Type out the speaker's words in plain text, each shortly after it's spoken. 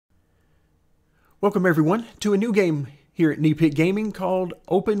Welcome everyone to a new game here at Knee Gaming called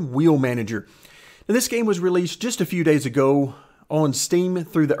Open Wheel Manager. Now this game was released just a few days ago on Steam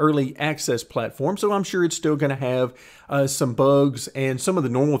through the early access platform, so I'm sure it's still going to have some bugs and some of the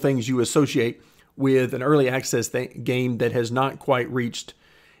normal things you associate with an early access game that has not quite reached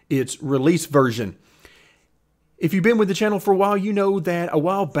its release version. If you've been with the channel for a while, you know that a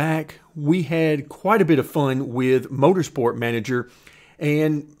while back we had quite a bit of fun with Motorsport Manager.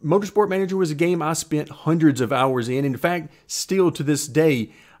 And Motorsport Manager was a game I spent hundreds of hours in. In fact, still to this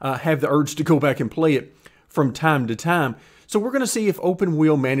day, have the urge to go back and play it from time to time. So we're going to see if Open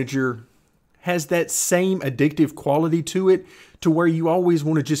Wheel Manager has that same addictive quality to it, to where you always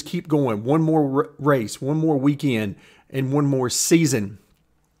want to just keep going. One more race, one more weekend, and one more season.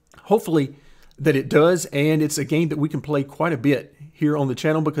 Hopefully that it does, and it's a game that we can play quite a bit here on the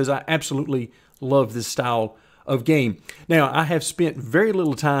channel because I absolutely love this style of game. Now, I have spent very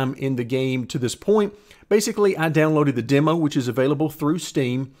little time in the game to this point. Basically, I downloaded the demo, which is available through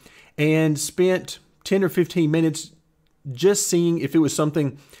Steam, and spent 10 or 15 minutes just seeing if it was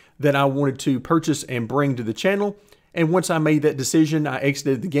something that I wanted to purchase and bring to the channel. And once I made that decision, I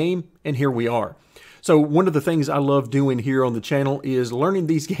exited the game, and here we are. So one of the things I love doing here on the channel is learning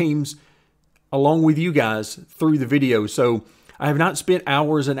these games along with you guys through the video. So I have not spent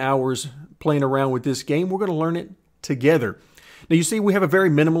hours and hours playing around with this game. We're going to learn it together. Now you see we have a very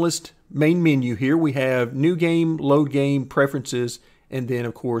minimalist main menu here. We have new game, load game, preferences, and then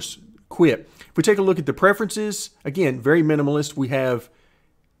of course quit. If we take a look at the preferences, again, very minimalist. We have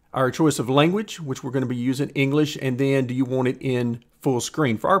our choice of language, which we're going to be using English, and then do you want it in full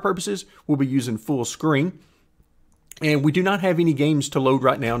screen? For our purposes, we'll be using full screen. And we do not have any games to load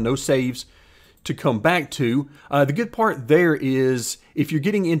right now, no saves to come back to. The good part there is if you're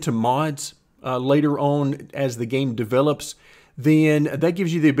getting into mods later on as the game develops, then that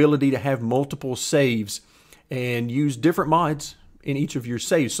gives you the ability to have multiple saves and use different mods in each of your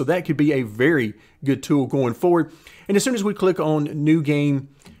saves. So that could be a very good tool going forward. And as soon as we click on new game,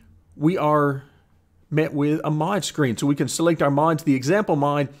 we are met with a mod screen. So we can select our mods. The example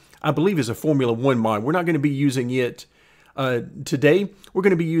mod, I believe, is a Formula 1 mod. We're not going to be using it today. We're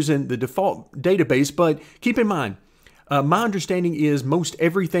going to be using the default database, but keep in mind, my understanding is most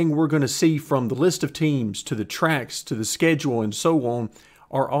everything we're going to see, from the list of teams to the tracks to the schedule and so on,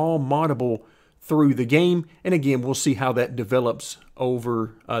 are all moddable through the game. And again, we'll see how that develops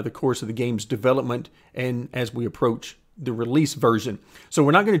over the course of the game's development and as we approach the release version. So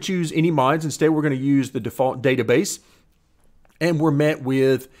we're not going to choose any mods. Instead, we're going to use the default database, and we're met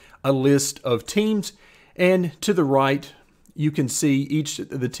with a list of teams. And to the right, you can see each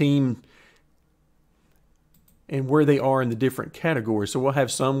of the team and where they are in the different categories. So we'll have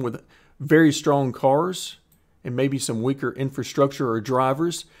some with very strong cars and maybe some weaker infrastructure or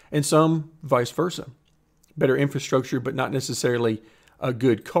drivers, and some vice versa. Better infrastructure, but not necessarily a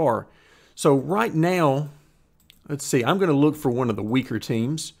good car. So right now, let's see, I'm going to look for one of the weaker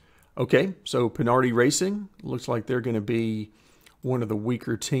teams. Okay, so Pinardi Racing looks like they're going to be one of the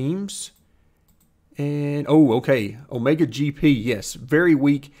weaker teams. And, oh, okay, Omega GP, yes, very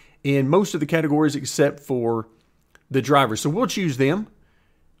weak in most of the categories except for the drivers. So we'll choose them.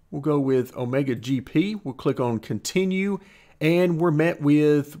 We'll go with Omega GP. We'll click on Continue, and we're met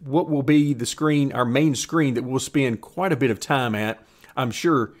with what will be the screen, our main screen, that we'll spend quite a bit of time at, I'm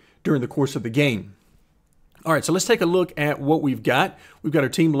sure, during the course of the game. All right, so let's take a look at what we've got. We've got our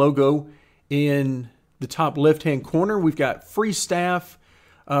team logo in the top left-hand corner. We've got free staff.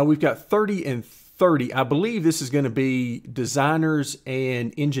 We've got 30 and 30. I believe this is going to be designers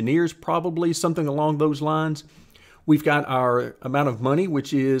and engineers, probably something along those lines. We've got our amount of money,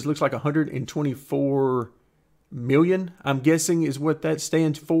 which is, looks like 124 million, I'm guessing is what that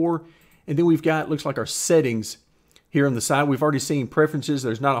stands for. And then we've got, looks like our settings here on the side. We've already seen preferences.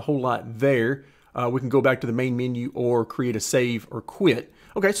 There's not a whole lot there. We can go back to the main menu or create a save or quit.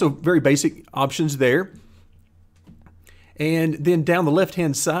 Okay, so very basic options there. And then down the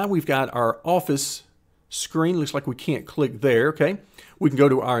left-hand side, we've got our office screen. Looks like we can't click there, okay? We can go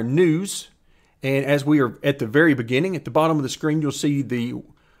to our news. And as we are at the very beginning, at the bottom of the screen, you'll see the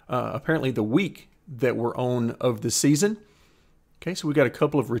apparently the week that we're on of the season. Okay, so we got a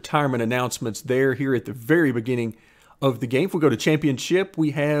couple of retirement announcements there here at the very beginning of the game. If we go to championship,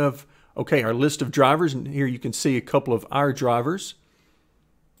 we have, okay, our list of drivers. And here you can see a couple of our drivers.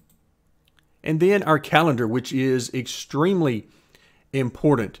 And then our calendar, which is extremely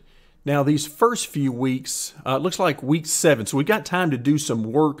important. Now, these first few weeks, looks like week 7, so we got time to do some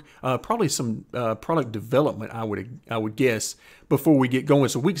work, probably some product development, I would guess, before we get going.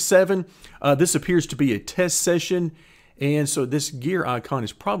 So week 7, this appears to be a test session, And so this gear icon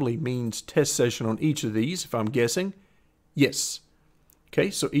is probably means test session on each of these, if I'm guessing. Yes. Okay,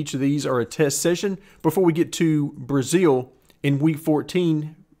 so each of these are a test session before we get to Brazil in week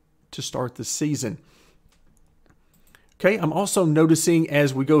 14 to start the season. Okay, I'm also noticing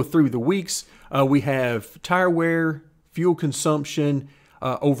as we go through the weeks, we have tire wear, fuel consumption,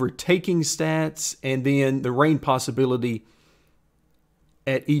 overtaking stats, and then the rain possibility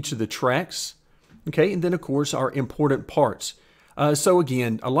at each of the tracks. Okay, and then of course our important parts. So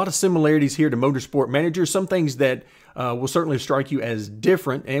again, a lot of similarities here to Motorsport Manager. Some things that will certainly strike you as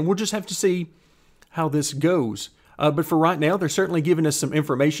different, and we'll just have to see how this goes. But for right now, they're certainly giving us some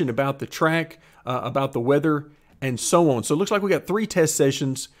information about the track, about the weather, and so on. So it looks like we got 3 test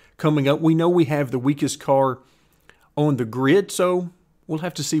sessions coming up. We know we have the weakest car on the grid, so we'll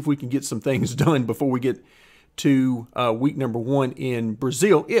have to see if we can get some things done before we get to week number 1 in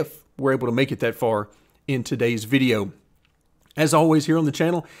Brazil, if we're able to make it that far in today's video. As always here on the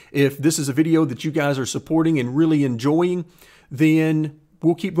channel, if this is a video that you guys are supporting and really enjoying, then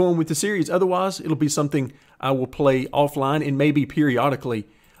we'll keep going with the series. Otherwise, it'll be something I will play offline and maybe periodically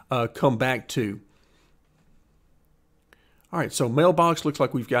come back to. All right, so mailbox looks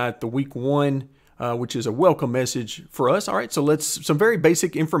like we've got the week 1, which is a welcome message for us. All right, so some very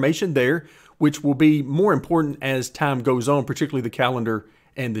basic information there, which will be more important as time goes on, particularly the calendar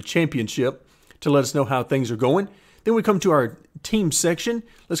and the championship, to let us know how things are going. Then we come to our team section.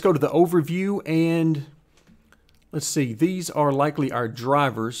 Let's go to the overview, and let's see. These are likely our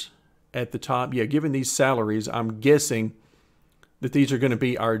drivers at the top. Yeah, given these salaries, I'm guessing that these are going to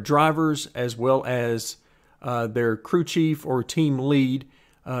be our drivers as well as their crew chief or team lead,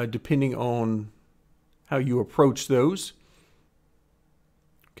 depending on how you approach those.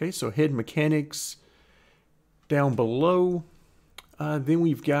 Okay, so head mechanics down below. Then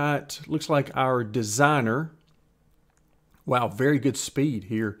we've got, looks like our designer. Wow, very good speed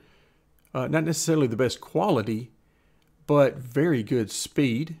here. Not necessarily the best quality, but very good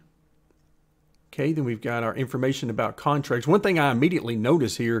speed. Okay, then we've got our information about contracts. One thing I immediately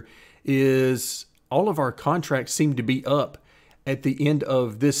notice here is all of our contracts seem to be up at the end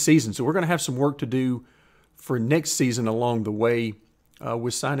of this season. So we're going to have some work to do for next season along the way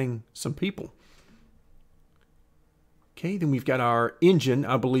with signing some people. Okay, then we've got our engine,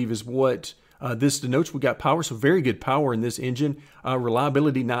 I believe is what this denotes. We got power, so very good power in this engine.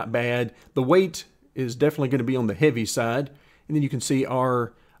 Reliability, not bad. The weight is definitely going to be on the heavy side. And then you can see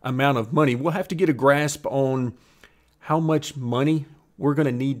our amount of money. We'll have to get a grasp on how much money we're going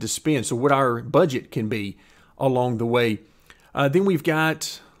to need to spend, so what our budget can be along the way. Then we've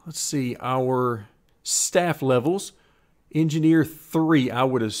got, let's see, our staff levels. Engineer 3, I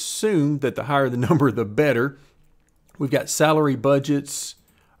would assume that the higher the number, the better. We've got salary budgets.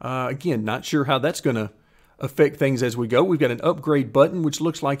 Again, not sure how that's going to affect things as we go. We've got an upgrade button, which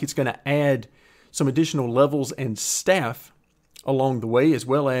looks like it's going to add some additional levels and staff along the way, as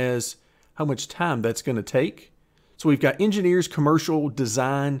well as how much time that's going to take. So we've got engineers, commercial,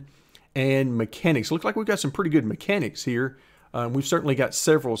 design, and mechanics. Looks like we've got some pretty good mechanics here. We've certainly got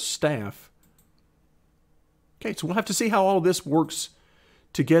several staff. Okay, so we'll have to see how all this works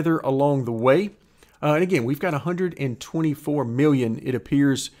together along the way. And again, we've got 124 million, it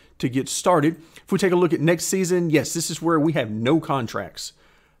appears, to get started. If we take a look at next season, yes, this is where we have no contracts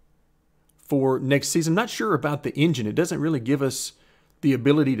for next season. Not sure about the engine. It doesn't really give us the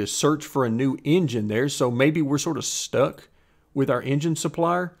ability to search for a new engine there, so maybe we're sort of stuck with our engine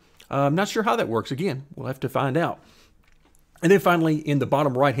supplier. I'm not sure how that works. Again, we'll have to find out. And then finally, in the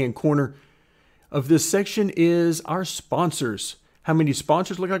bottom right-hand corner of this section is our sponsors. How many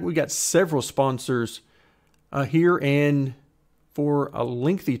sponsors? Look like we got several sponsors here, and for a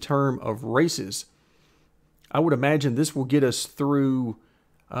lengthy term of races. I would imagine this will get us through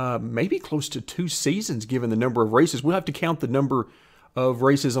maybe close to 2 seasons, given the number of races. We'll have to count the number of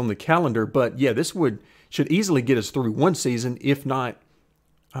races on the calendar, but yeah, this should easily get us through 1 season, if not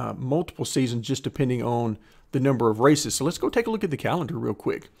multiple seasons, just depending on the number of races. So let's go take a look at the calendar real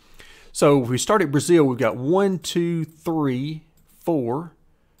quick. So if we start at Brazil, we've got 1, 2, 3, 4,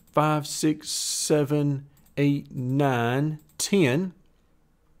 5, 6, 7, 8, 9, 10,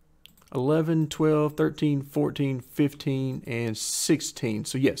 11, 12, 13, 14, 15, and 16.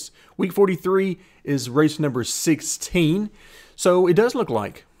 So yes, week 43 is race number 16. So it does look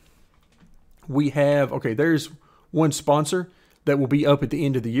like we have, okay, there's one sponsor that will be up at the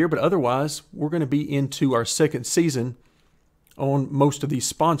end of the year, but otherwise we're going to be into our 2nd season on most of these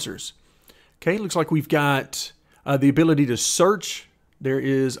sponsors. Okay, looks like we've got the ability to search. There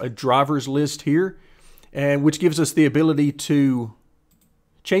is a driver's list here, and which gives us the ability to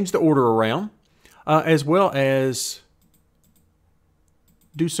change the order around, as well as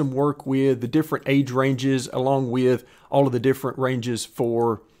do some work with the different age ranges, along with all of the different ranges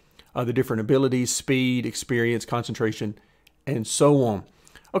for the different abilities, speed, experience, concentration, and so on.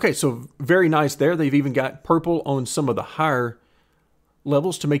 Okay, so very nice there. They've even got purple on some of the higher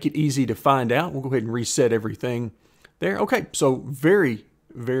levels to make it easy to find out. We'll go ahead and reset everything there. Okay, so very,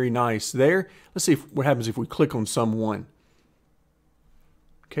 very nice there. Let's see what happens if we click on someone.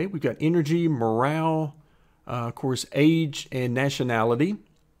 Okay, we've got energy, morale, of course, age and nationality,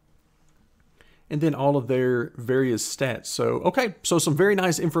 and then all of their various stats. So, okay, so some very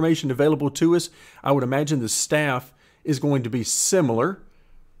nice information available to us. I would imagine the staff is going to be similar.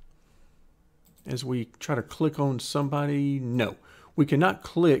 As we try to click on somebody, no, we cannot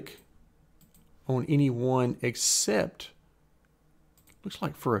click on anyone except, looks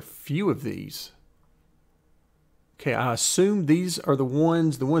like for a few of these. Okay, I assume these are the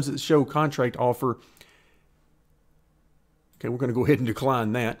ones that show contract offer. Okay, we're going to go ahead and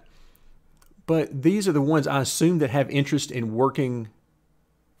decline that. But these are the ones I assume that have interest in working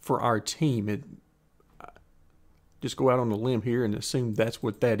for our team. Just go out on a limb here and assume that's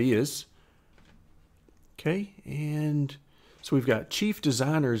what that is. Okay, and so we've got chief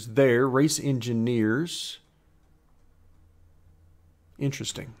designers there, race engineers.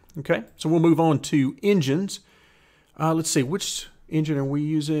 Interesting. Okay, so we'll move on to engines. Let's see, which engine are we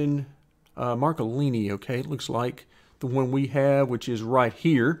using? Marcolini, okay, it looks like the one we have, which is right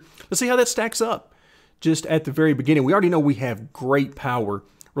here. Let's see how that stacks up just at the very beginning. We already know we have great power.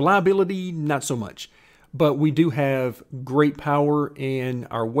 Reliability, not so much. But we do have great power, and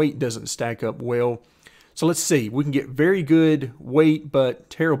our weight doesn't stack up well. So let's see. We can get very good weight, but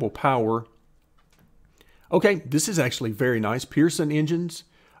terrible power. Okay, this is actually very nice. Pearson engines,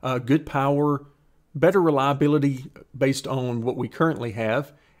 good power, better reliability based on what we currently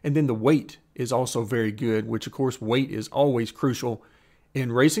have. And then the weight is also very good, which of course weight is always crucial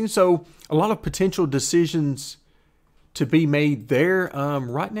in racing. So a lot of potential decisions to be made there.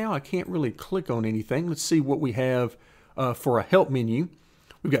 Right now I can't really click on anything. Let's see what we have for a help menu.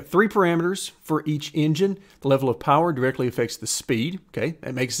 We've got 3 parameters for each engine. The level of power directly affects the speed. Okay,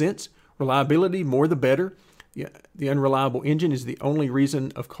 that makes sense. Reliability, more the better. The unreliable engine is the only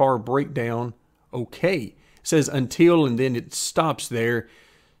reason of car breakdown. Okay, it says until, and then it stops there.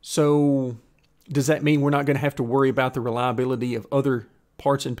 So does that mean we're not going to have to worry about the reliability of other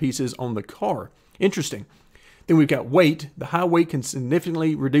parts and pieces on the car? Interesting. Then we've got weight. The high weight can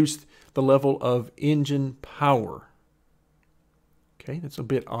significantly reduce the level of engine power. Okay, that's a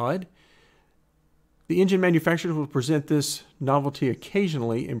bit odd. The engine manufacturers will present this novelty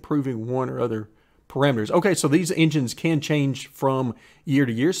occasionally, improving one or other parameters. Okay, so these engines can change from year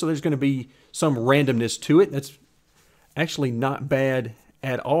to year, so there's going to be some randomness to it. That's actually not bad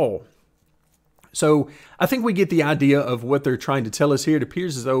at all. So I think we get the idea of what they're trying to tell us here. It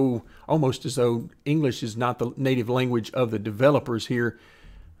appears as though, almost as though English is not the native language of the developers here,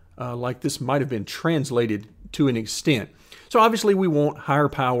 like this might have been translated to an extent. So obviously we want higher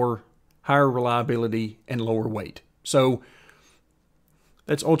power, higher reliability, and lower weight. So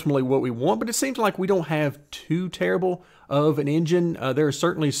that's ultimately what we want, but it seems like we don't have too terrible of an engine. There are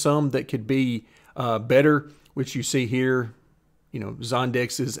certainly some that could be better, which you see here. You know,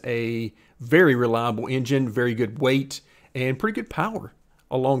 Zondex is a very reliable engine, very good weight, and pretty good power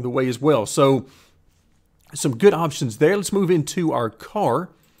along the way as well. So some good options there. Let's move into our car,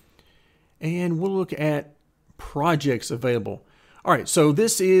 and we'll look at projects available. All right, so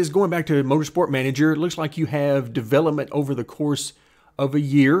this is going back to Motorsport Manager. It looks like you have development over the course of a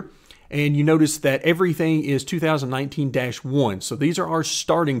year, and you notice that everything is 2019-1. So these are our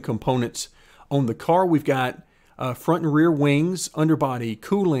starting components on the car. We've got front and rear wings, underbody,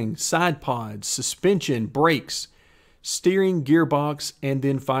 cooling, side pods, suspension, brakes, steering, gearbox, and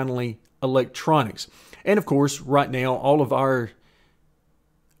then finally electronics. And of course, right now, all of our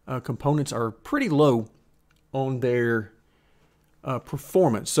components are pretty low on their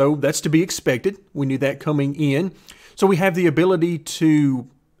performance. So that's to be expected. We knew that coming in. So we have the ability to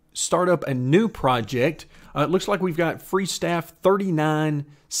start up a new project. It looks like we've got free staff, 39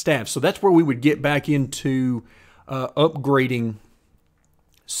 staff. So that's where we would get back into upgrading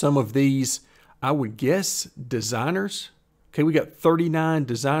some of these, I would guess, designers. Okay, we got 39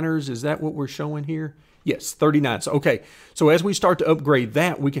 designers. Is that what we're showing here? Yes, 39. So, okay, so as we start to upgrade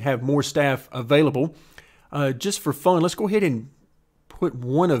that, we can have more staff available. Just for fun, let's go ahead and put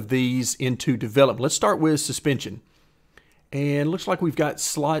one of these into development. Let's start with suspension. And looks like we've got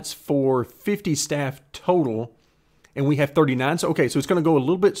slots for 50 staff total, and we have 39. So, okay, so it's going to go a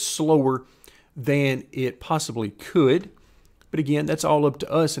little bit slower than it possibly could. But again, that's all up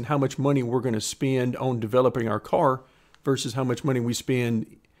to us and how much money we're going to spend on developing our car versus how much money we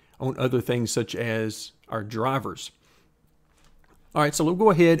spend on other things such as our drivers. All right, so we'll go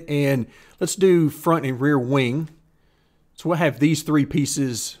ahead and let's do front and rear wing. So we'll have these three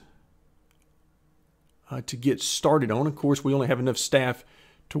pieces to get started on. Of course, we only have enough staff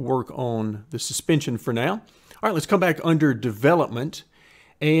to work on the suspension for now. All right, let's come back under development.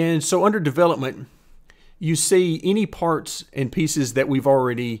 And so under development, you see any parts and pieces that we've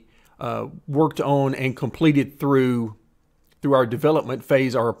already worked on and completed through our development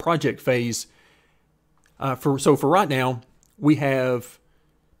phase, our project phase. So for right now, we have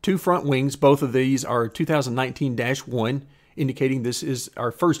two front wings. Both of these are 2019-1, indicating this is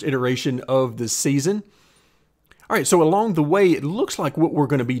our first iteration of the season. All right, so along the way, it looks like what we're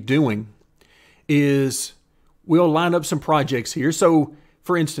going to be doing is we'll line up some projects here. So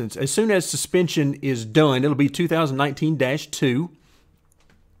for instance, as soon as suspension is done, it'll be 2019-2.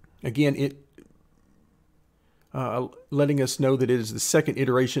 Again, letting us know that it is the second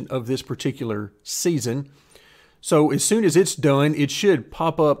iteration of this particular season. So as soon as it's done, it should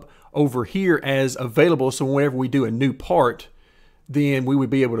pop up over here as available. So whenever we do a new part, then we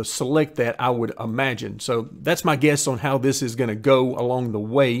would be able to select that, I would imagine. So that's my guess on how this is going to go along the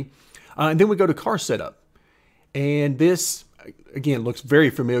way. And then we go to car setup. And this, again, looks very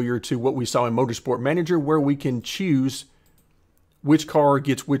familiar to what we saw in Motorsport Manager, where we can choose which car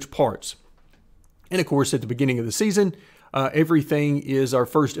gets which parts. And of course, at the beginning of the season, everything is our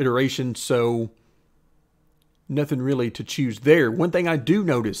first iteration, so nothing really to choose there. One thing I do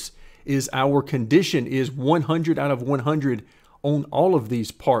notice is our condition is 100 out of 100 on all of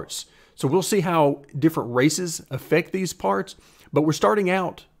these parts. So we'll see how different races affect these parts, but we're starting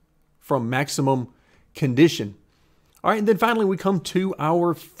out from maximum condition. All right, and then finally we come to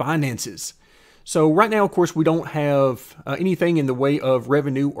our finances. So right now, of course, we don't have anything in the way of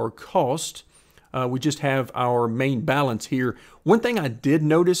revenue or cost. We just have our main balance here. One thing I did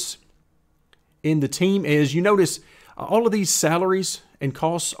notice in the team is you notice all of these salaries and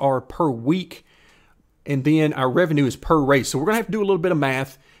costs are per week, and then our revenue is per race. So we're going to have to do a little bit of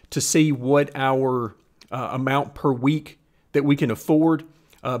math to see what our amount per week that we can afford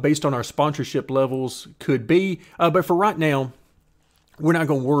based on our sponsorship levels could be. But for right now, we're not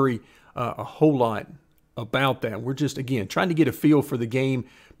going to worry a whole lot about that. We're just, again, trying to get a feel for the game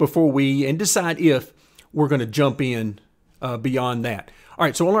before and decide if we're going to jump in beyond that. All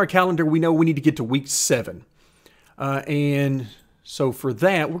right, so on our calendar, we know we need to get to week 7. And so for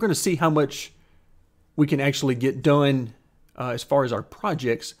that, we're going to see how much we can actually get done as far as our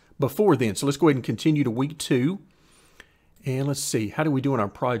projects before then. So let's go ahead and continue to week 2. And let's see, how do we do on our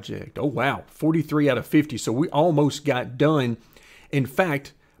project? Oh, wow, 43 out of 50. So we almost got done. In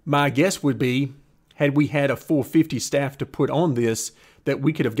fact, my guess would be, had we had a full 50 staff to put on this, that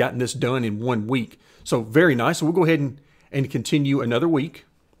we could have gotten this done in 1 week. So very nice. So we'll go ahead and continue another week.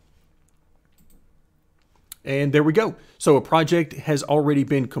 And there we go. So a project has already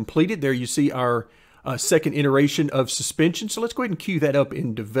been completed. There you see our second iteration of suspension. So let's go ahead and queue that up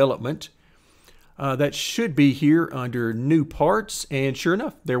in development. That should be here under new parts. And sure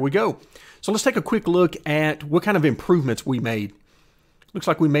enough, there we go. So let's take a quick look at what kind of improvements we made. Looks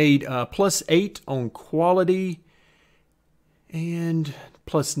like we made +8 on quality and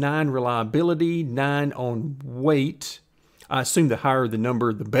 +9 reliability, 9 on weight. I assume the higher the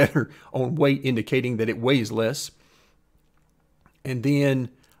number, the better on weight, indicating that it weighs less. And then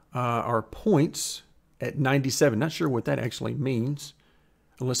our points at 97. Not sure what that actually means,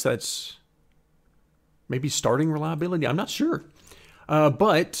 unless that's maybe starting reliability. I'm not sure.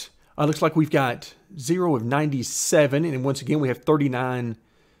 But looks like we've got 0 of 97. And once again, we have 39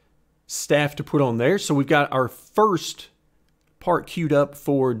 staff to put on there. So we've got our first part queued up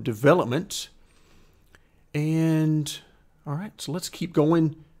for development. And all right, so let's keep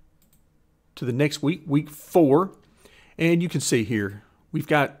going to the next week, week 4. And you can see here, we've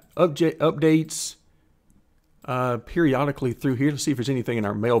got updates periodically through here. Let's see if there's anything in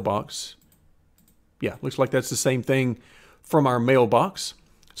our mailbox. Yeah, looks like that's the same thing from our mailbox.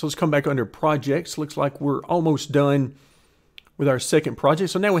 So let's come back under projects. Looks like we're almost done with our second project.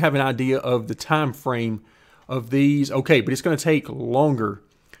 So now we have an idea of the time frame of these. Okay, but it's going to take longer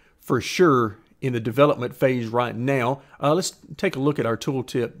for sure in the development phase right now. Let's take a look at our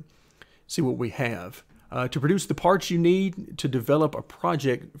tooltip, see what we have. To produce the parts you need to develop a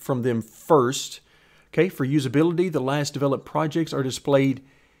project from them first. Okay, for usability, the last developed projects are displayed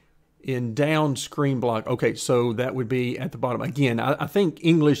in down screen block. Okay, so that would be at the bottom. Again, I think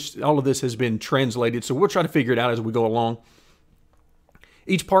English, all of this has been translated, so we'll try to figure it out as we go along.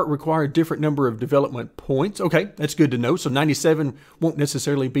 Each part requires a different number of development points. Okay, that's good to know. So 97 won't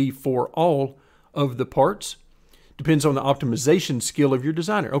necessarily be for all of the parts. Depends on the optimization skill of your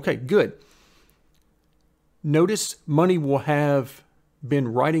designer. Okay, good. Notice money will have been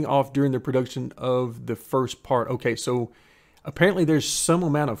writing off during the production of the first part. Okay, so apparently there's some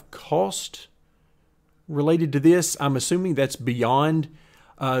amount of cost related to this. I'm assuming that's beyond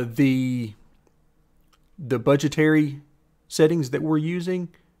the budgetary settings that we're using.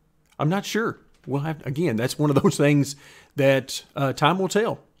 I'm not sure. We'll have, again, that's one of those things that time will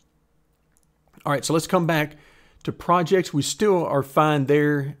tell. All right, so let's come back to projects. We still are fine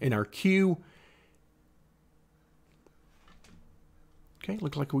there in our queue. Okay,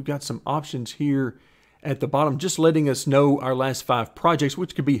 looks like we've got some options here at the bottom, just letting us know our last 5 projects,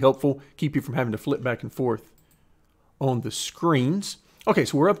 which could be helpful, keep you from having to flip back and forth on the screens. Okay,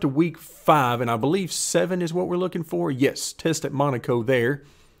 so we're up to week 5, and I believe 7 is what we're looking for. Yes, test at Monaco there.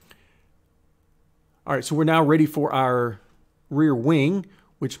 All right, so we're now ready for our rear wing,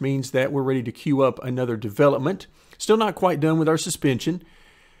 which means that we're ready to queue up another development. Still not quite done with our suspension,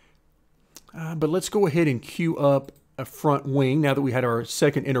 but let's go ahead and queue up a front wing now that we had our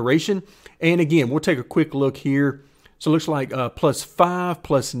second iteration. And again, we'll take a quick look here. So it looks like +5,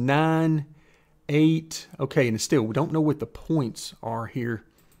 +9, 8. Okay, and still, we don't know what the points are here.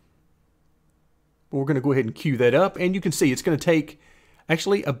 But we're going to go ahead and queue that up. And you can see it's going to take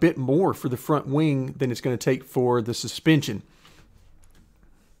actually a bit more for the front wing than it's going to take for the suspension.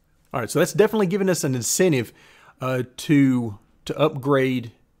 All right, so that's definitely giving us an incentive to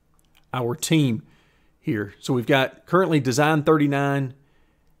upgrade our team here. So we've got currently design 39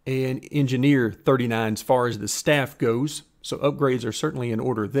 and engineer 39 as far as the staff goes. So upgrades are certainly in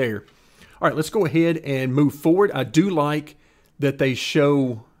order there. All right, let's go ahead and move forward. I do like that they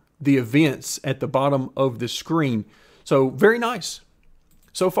show the events at the bottom of the screen. So very nice.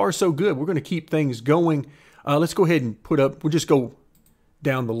 So far, so good. We're going to keep things going. Let's go ahead and we'll just go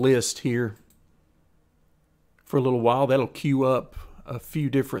down the list here for a little while. That'll queue up a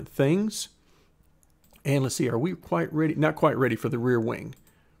few different things. And let's see, are we quite ready? Not quite ready for the rear wing.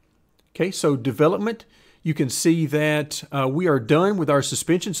 Okay, so development, you can see that we are done with our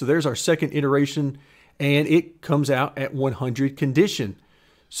suspension. So there's our second iteration, and it comes out at 100 condition.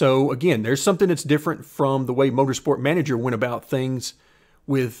 So again, there's something that's different from the way Motorsport Manager went about things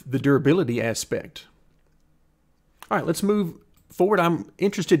with the durability aspect. All right, let's move forward. I'm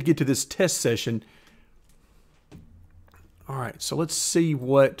interested to get to this test session. All right, so let's see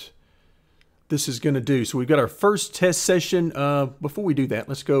what this is going to do. So we've got our first test session. Before we do that,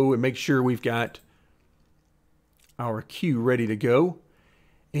 let's go and make sure we've got our queue ready to go.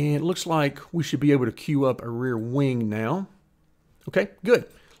 And it looks like we should be able to queue up a rear wing now. Okay, good.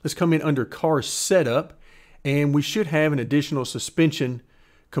 Let's come in under car setup, and we should have an additional suspension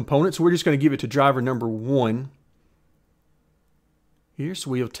component. So we're just going to give it to driver number 1 here.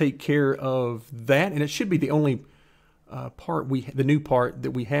 So we'll take care of that, and it should be the only the new part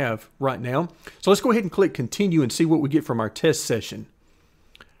that we have right now. So let's go ahead and click continue and see what we get from our test session.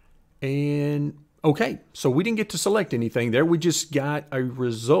 And okay, so we didn't get to select anything there. We just got a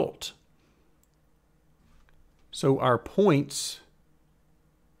result. So our points,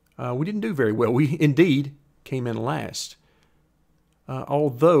 we didn't do very well. We indeed came in last.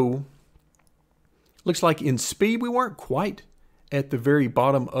 Although, looks like in speed we weren't quite at the very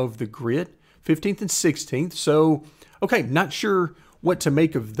bottom of the grid, 15th and 16th. So, okay, not sure what to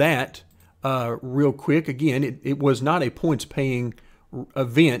make of that real quick. Again, it was not a points paying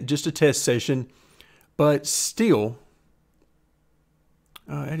event, just a test session, but still,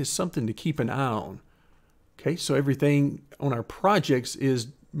 that is something to keep an eye on. Okay, so everything on our projects is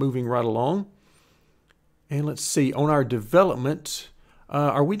moving right along. And let's see, on our development,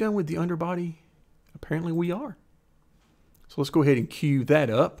 are we done with the underbody? Apparently we are. So let's go ahead and queue that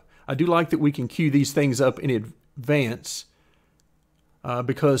up. I do like that we can queue these things up in advance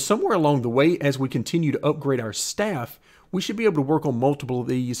because somewhere along the way, as we continue to upgrade our staff, we should be able to work on multiple of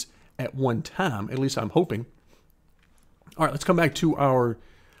these at one time. At least I'm hoping. All right, let's come back to our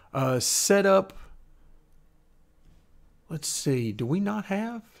setup. Let's see, do we not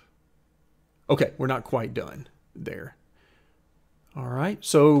have? Okay, we're not quite done there. All right,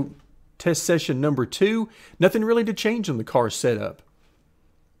 so test session number 2. Nothing really to change on the car setup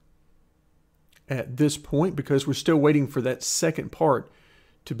at this point because we're still waiting for that second part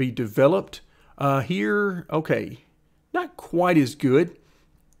to be developed. Here, okay, not quite as good.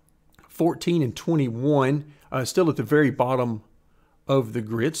 14 and 21, still at the very bottom of the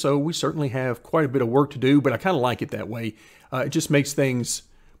grid. So we certainly have quite a bit of work to do, but I kind of like it that way. It just makes things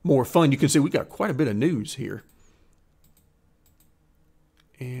more fun. You can see we got quite a bit of news here.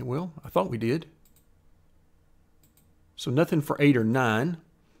 And well, I thought we did. So nothing for 8 or 9.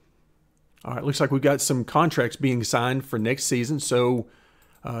 All right, looks like we've got some contracts being signed for next season. So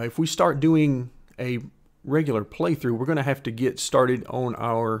if we start doing a regular playthrough, we're going to have to get started on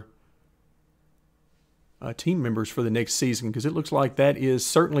our team members for the next season, because it looks like that is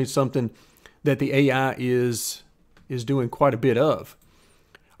certainly something that the AI is doing quite a bit of.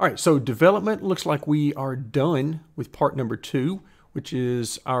 All right, so development looks like we are done with part number 2, which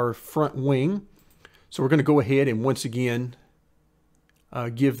is our front wing. So we're going to go ahead and once again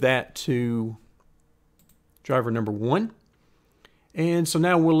give that to driver number 1. And so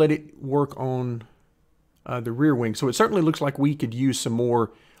now we'll let it work on the rear wing. So it certainly looks like we could use some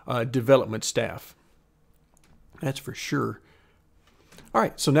more development staff. That's for sure. All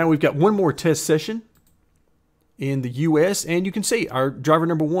right, so now we've got one more test session in the US, and you can see our driver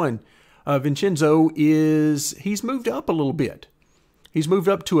number 1, Vincenzo, he's moved up a little bit. He's moved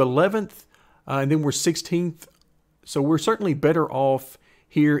up to 11th, and then we're 16th. So we're certainly better off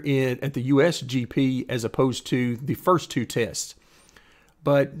here at the US GP as opposed to the first 2 tests.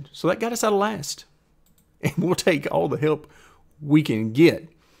 But so that got us out of last, and we'll take all the help we can get.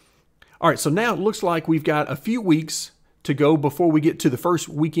 All right, so now it looks like we've got a few weeks to go before we get to the first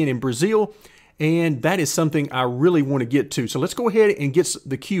weekend in Brazil, and that is something I really want to get to. So let's go ahead and get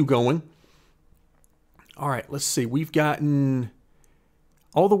the queue going. All right, let's see. We've gotten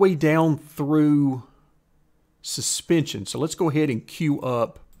all the way down through suspension. So let's go ahead and queue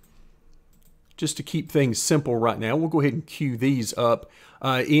up, just to keep things simple right now. We'll go ahead and queue these up.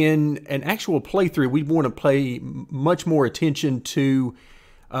 In an actual playthrough, we want to pay much more attention to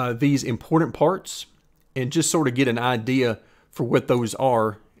these important parts and just sort of get an idea for what those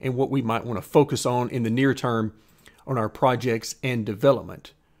are and what we might want to focus on in the near term on our projects and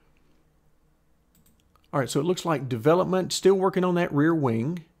development. All right, so it looks like development, still working on that rear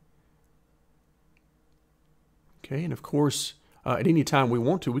wing. Okay, and of course, at any time we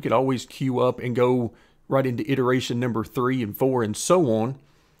want to, we could always queue up and go right into iteration number 3 and 4 and so on.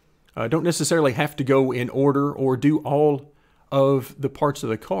 Don't necessarily have to go in order or do all of the parts of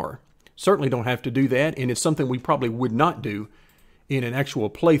the car. Certainly don't have to do that, and it's something we probably would not do in an actual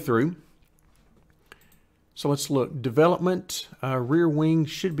playthrough. So let's look. Development, rear wing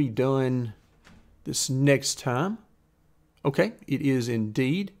should be done this next time. Okay, it is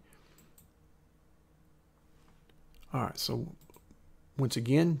indeed. All right, so once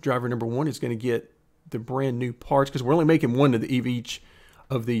again, driver number 1 is going to get the brand new parts, because we're only making one of each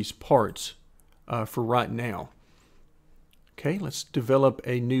of these parts for right now. Okay, let's develop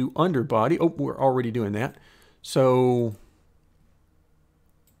a new underbody. Oh, we're already doing that. So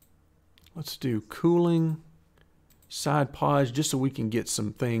let's do cooling, side pods, just so we can get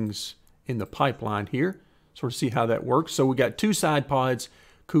some things in the pipeline here. Sort of see how that works. So we got 2 side pods,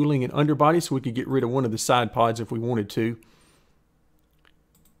 cooling and underbody, so we could get rid of one of the side pods if we wanted to.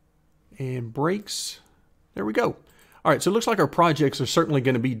 And brakes, there we go. All right, so it looks like our projects are certainly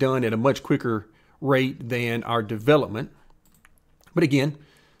going to be done at a much quicker rate than our development. But again,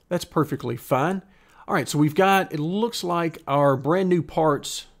 that's perfectly fine. All right, so we've got, it looks like our brand new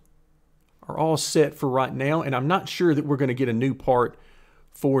parts are all set for right now, and I'm not sure that we're going to get a new part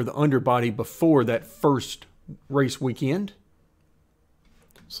for the underbody before that first race weekend.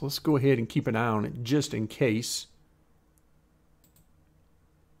 So let's go ahead and keep an eye on it just in case.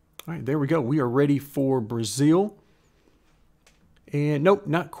 All right, there we go. We are ready for Brazil. And nope,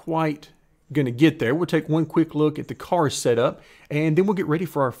 not quite going to get there. We'll take one quick look at the car setup, and then we'll get ready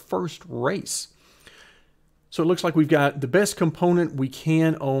for our first race. So it looks like we've got the best component we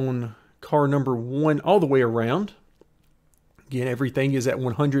can on car number 1 all the way around. Again, everything is at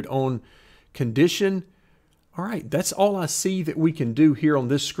 100 on condition. All right, that's all I see that we can do here on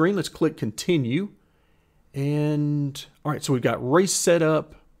this screen. Let's click continue. And all right, so we've got race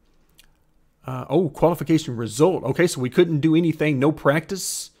setup. Qualification result. Okay, so we couldn't do anything, no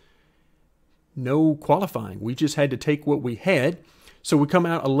practice, no qualifying. We just had to take what we had. So we come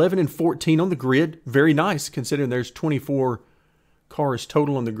out 11 and 14 on the grid. Very nice, considering there's 24 cars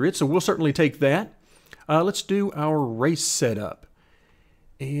total on the grid. So we'll certainly take that. Let's do our race setup.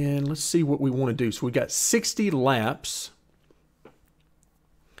 And let's see what we want to do. So we've got 60 laps.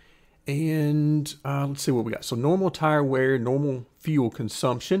 And let's see what we got. So normal tire wear, normal fuel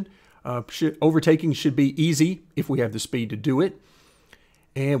consumption. Overtaking should be easy if we have the speed to do it.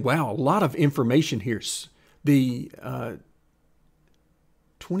 And wow, a lot of information here. The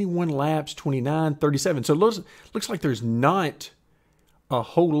 21 laps, 29, 37. So it looks like there's not a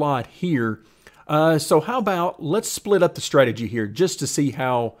whole lot here. So how about let's split up the strategy here just to see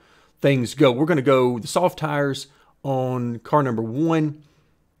how things go. We're going to go the soft tires on car number 1,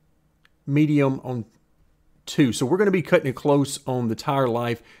 medium on 2. So we're going to be cutting it close on the tire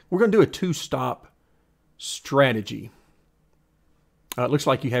life. We're going to do a 2-stop strategy. It looks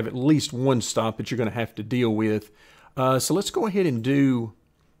like you have at least 1 stop that you're going to have to deal with. So let's go ahead and do...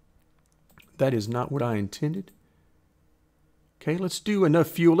 That is not what I intended. Okay, let's do enough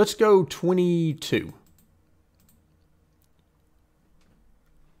fuel. Let's go 22.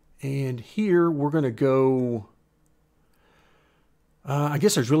 And here we're going to go... I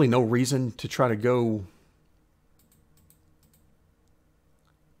guess there's really no reason to try to go...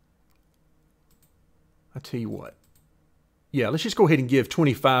 I'll tell you what. Yeah, let's just go ahead and give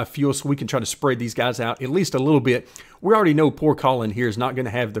 25 fuel so we can try to spread these guys out at least a little bit. We already know poor Colin here is not going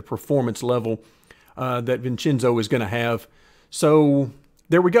to have the performance level that Vincenzo is going to have. So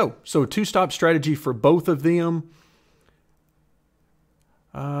there we go. So 2-stop strategy for both of them.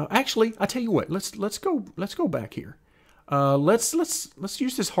 Actually, I tell you what. Let's go back here. Let's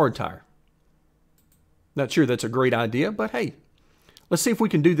use this hard tire. Not sure that's a great idea, but hey, let's see if we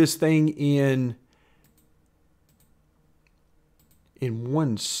can do this thing in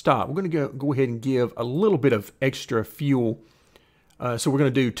 1 stop. We're going to go ahead and give a little bit of extra fuel. So we're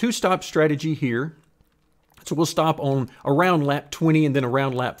going to do 2-stop strategy here. So we'll stop on around lap 20 and then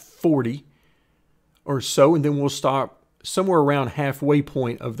around lap 40 or so, and then we'll stop somewhere around halfway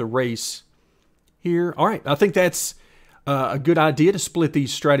point of the race here. All right, I think that's a good idea to split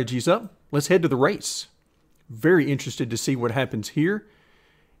these strategies up. Let's head to the race. Very interested to see what happens here.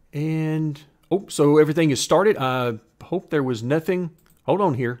 And, oh, so everything is started. I hope there was nothing. Hold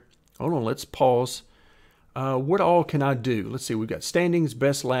on here. Hold on, let's pause. What all can I do? Let's see, we've got standings,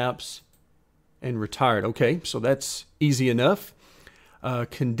 best laps, and retired. Okay, so that's easy enough.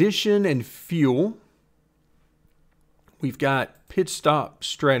 Condition and fuel. We've got pit stop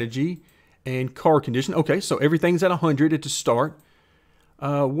strategy and car condition. Okay, so everything's at 100 at the start.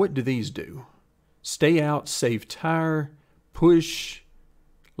 What do these do? Stay out, save tire, push,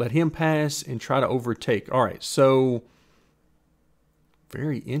 let him pass, and try to overtake. All right, so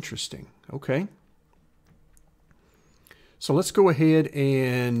very interesting. Okay. So let's go ahead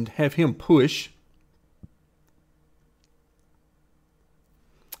and have him push.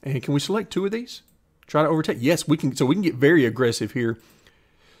 And can we select 2 of these? Try to overtake. Yes, we can. So we can get very aggressive here.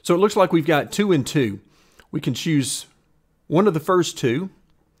 So it looks like we've got 2 and 2. We can choose one of the first 2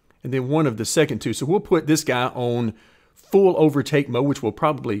 and then one of the second 2. So we'll put this guy on full overtake mode, which will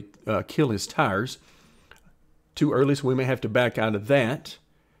probably kill his tires too early, so we may have to back out of that.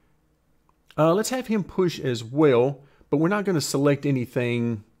 Let's have him push as well, but we're not going to select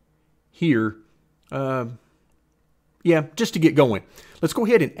anything here. Yeah, just to get going. Let's go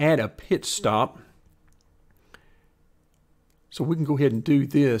ahead and add a pit stop. So we can go ahead and do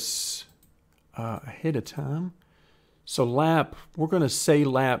this ahead of time. So we're going to say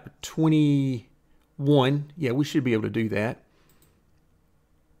lap 21. Yeah, we should be able to do that.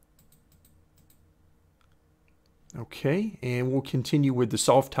 Okay, and we'll continue with the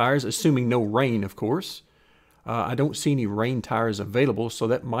soft tires, assuming no rain, of course. I don't see any rain tires available, so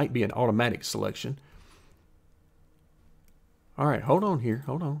that might be an automatic selection. All right, hold on here.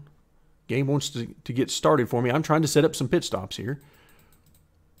 Hold on. Game wants to get started for me. I'm trying to set up some pit stops here.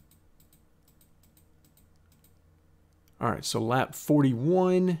 All right, so lap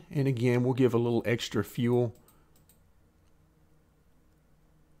 41, and again, we'll give a little extra fuel.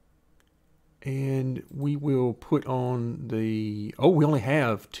 And we will put on the... Oh, we only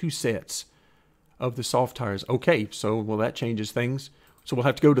have 2 sets of the soft tires. Okay, so, well, that changes things. So we'll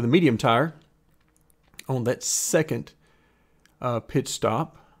have to go to the medium tire on that second pit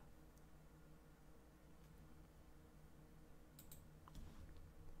stop.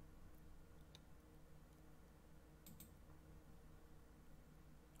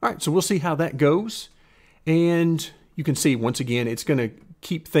 All right, so we'll see how that goes. And you can see, once again, it's going to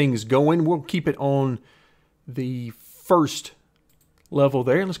keep things going. We'll keep it on the first level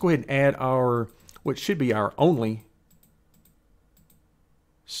there. Let's go ahead and add our, what should be our only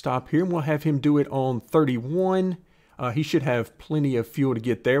stop here. And we'll have him do it on 31. He should have plenty of fuel to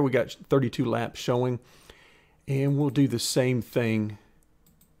get there. We got 32 laps showing. And we'll do the same thing.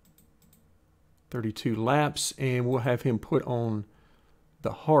 32 laps. And we'll have him put on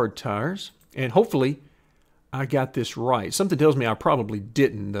the hard tires. And hopefully I got this right. Something tells me I probably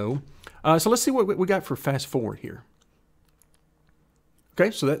didn't, though. So let's see what we got for fast forward here. Okay,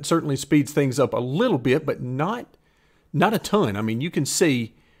 so that certainly speeds things up a little bit, but not a ton. I mean, you can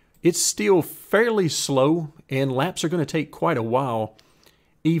see it's still fairly slow, and laps are going to take quite a while,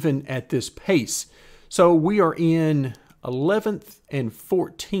 even at this pace. So we are in 11th and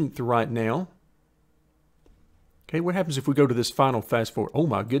 14th right now. Okay, what happens if we go to this final fast forward? Oh,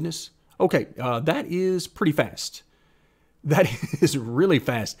 my goodness. Okay, that is pretty fast. That is really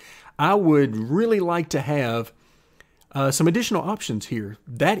fast. I would really like to have some additional options here.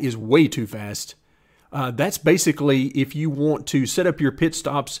 That is way too fast. That's basically if you want to set up your pit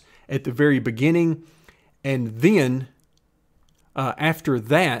stops at the very beginning and then after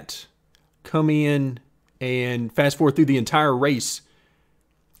that come in and fast forward through the entire race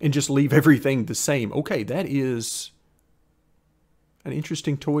and just leave everything the same. Okay, that is an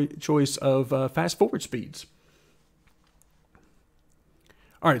interesting choice of fast forward speeds.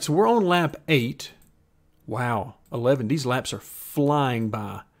 All right, so we're on lap 8. Wow, 11. These laps are flying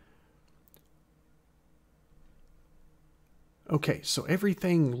by. Okay, so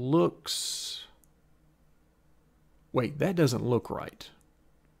everything looks... Wait, that doesn't look right.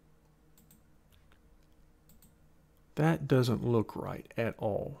 That doesn't look right at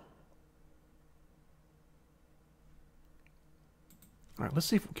all. All right, let's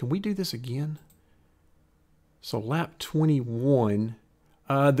see if... Can we do this again? So lap 21...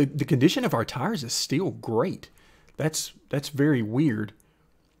 The condition of our tires is still great. That's very weird.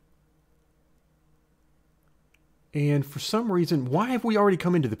 And for some reason, why have we already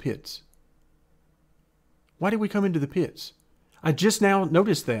come into the pits? Why did we come into the pits? I just now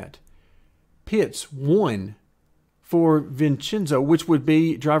noticed that. Pits 1 for Vincenzo, which would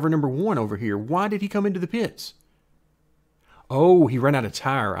be driver number 1 over here. Why did he come into the pits? Oh, he ran out of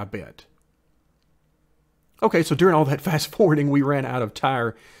tire, I bet. Okay, so during all that fast forwarding, we ran out of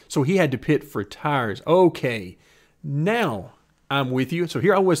tire, so he had to pit for tires. Okay, now I'm with you. So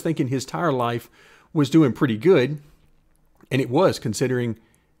here I was thinking his tire life was doing pretty good, and it was, considering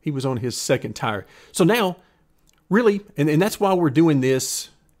he was on his second tire. So now, really, and that's why we're doing this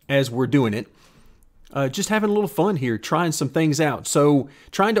as we're doing it, just having a little fun here, trying some things out. So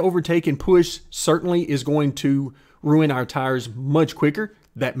trying to overtake and push certainly is going to ruin our tires much quicker.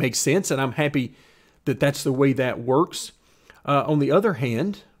 That makes sense, and I'm happy that that's the way that works. On the other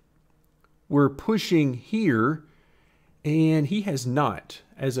hand, we're pushing here, and he has not,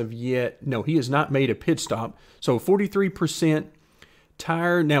 as of yet, no, he has not made a pit stop. So 43%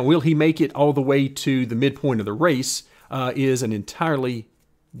 tire. Now, will he make it all the way to the midpoint of the race is an entirely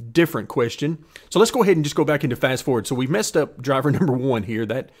different question. So let's go ahead and just go back into fast forward. So we messed up driver number 1 here.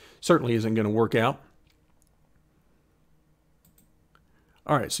 That certainly isn't going to work out.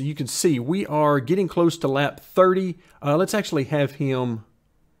 All right, so you can see we are getting close to lap 30. Let's actually have him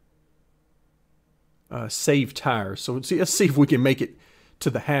save tires. So let's see if we can make it to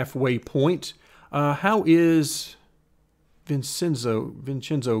the halfway point. How is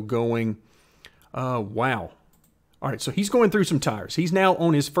Vincenzo going? Wow. All right, so he's going through some tires. He's now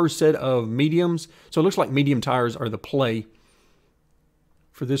on his first set of mediums. So it looks like medium tires are the play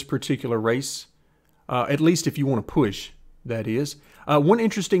for this particular race, at least if you want to push, that is. One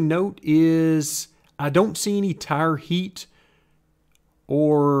interesting note is I don't see any tire heat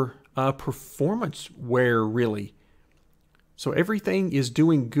or performance wear, really. So everything is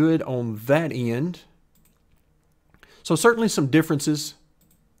doing good on that end. So certainly some differences.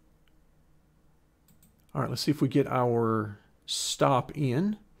 All right, let's see if we get our stop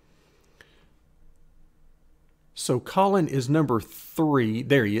in. So Colin is number 3.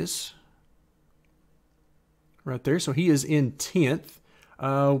 There he is. Right there. So he is in 10th.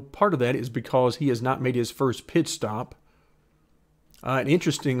 Part of that is because he has not made his first pit stop. And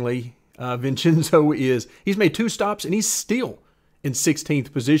interestingly, Vincenzo he's made 2 stops and he's still in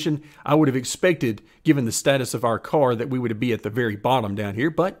 16th position. I would have expected, given the status of our car, that we would be at the very bottom down here,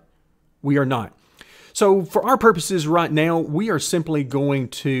 but we are not. So for our purposes right now, we are simply going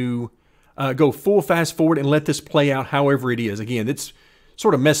to go full fast forward and let this play out however it is. Again, it's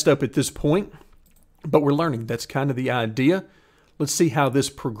sort of messed up at this point, but we're learning. That's kind of the idea. Let's see how this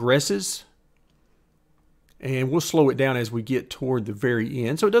progresses. And we'll slow it down as we get toward the very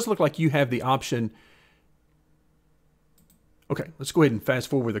end. So it does look like you have the option. Okay, let's go ahead and fast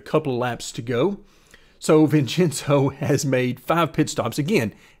forward with a couple of laps to go. So Vincenzo has made 5 pit stops.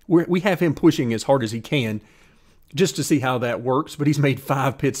 Again, we have him pushing as hard as he can just to see how that works, but he's made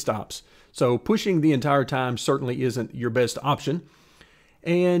 5 pit stops. So pushing the entire time certainly isn't your best option.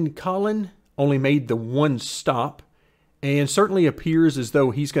 And Colin only made the 1 stop, and certainly appears as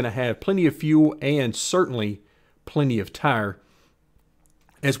though he's going to have plenty of fuel and certainly plenty of tire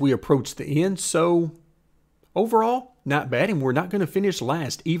as we approach the end. So overall, not bad, and we're not going to finish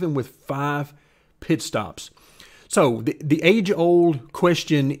last, even with 5 pit stops. So the age-old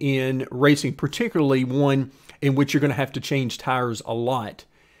question in racing, particularly one in which you're going to have to change tires a lot,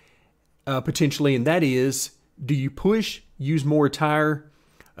 potentially, and that is, do you push, use more tire,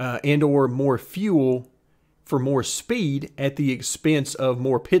 and or more fuel for more speed at the expense of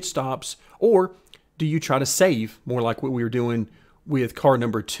more pit stops, or do you try to save more like what we were doing with car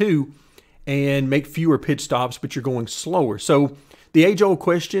number 2 and make fewer pit stops, but you're going slower? So the age-old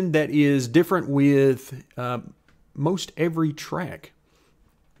question that is different with most every track.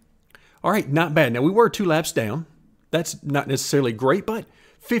 All right, not bad. Now, we were 2 laps down. That's not necessarily great, but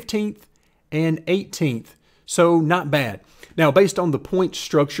 15th and 18th. So not bad. Now, based on the point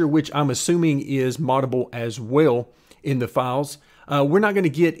structure, which I'm assuming is moddable as well in the files, we're not going to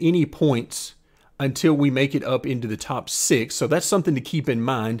get any points until we make it up into the top 6. So that's something to keep in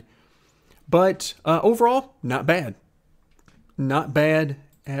mind. But overall, not bad. Not bad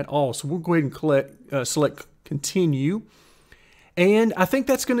at all. So we'll go ahead and select continue. And I think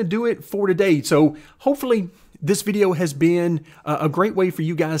that's going to do it for today. So hopefully this video has been a great way for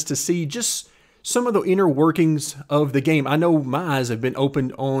you guys to see just some of the inner workings of the game. I know my eyes have been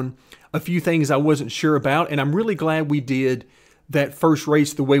opened on a few things I wasn't sure about, and I'm really glad we did that first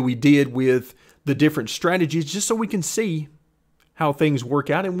race the way we did with the different strategies, just so we can see how things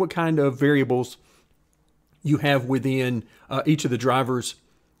work out and what kind of variables you have within each of the drivers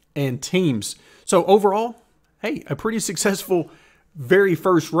and teams. So overall, hey, a pretty successful very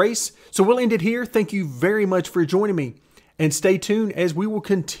first race. So we'll end it here. Thank you very much for joining me, and stay tuned as we will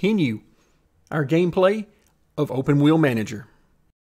continue our gameplay of Open Wheel Manager.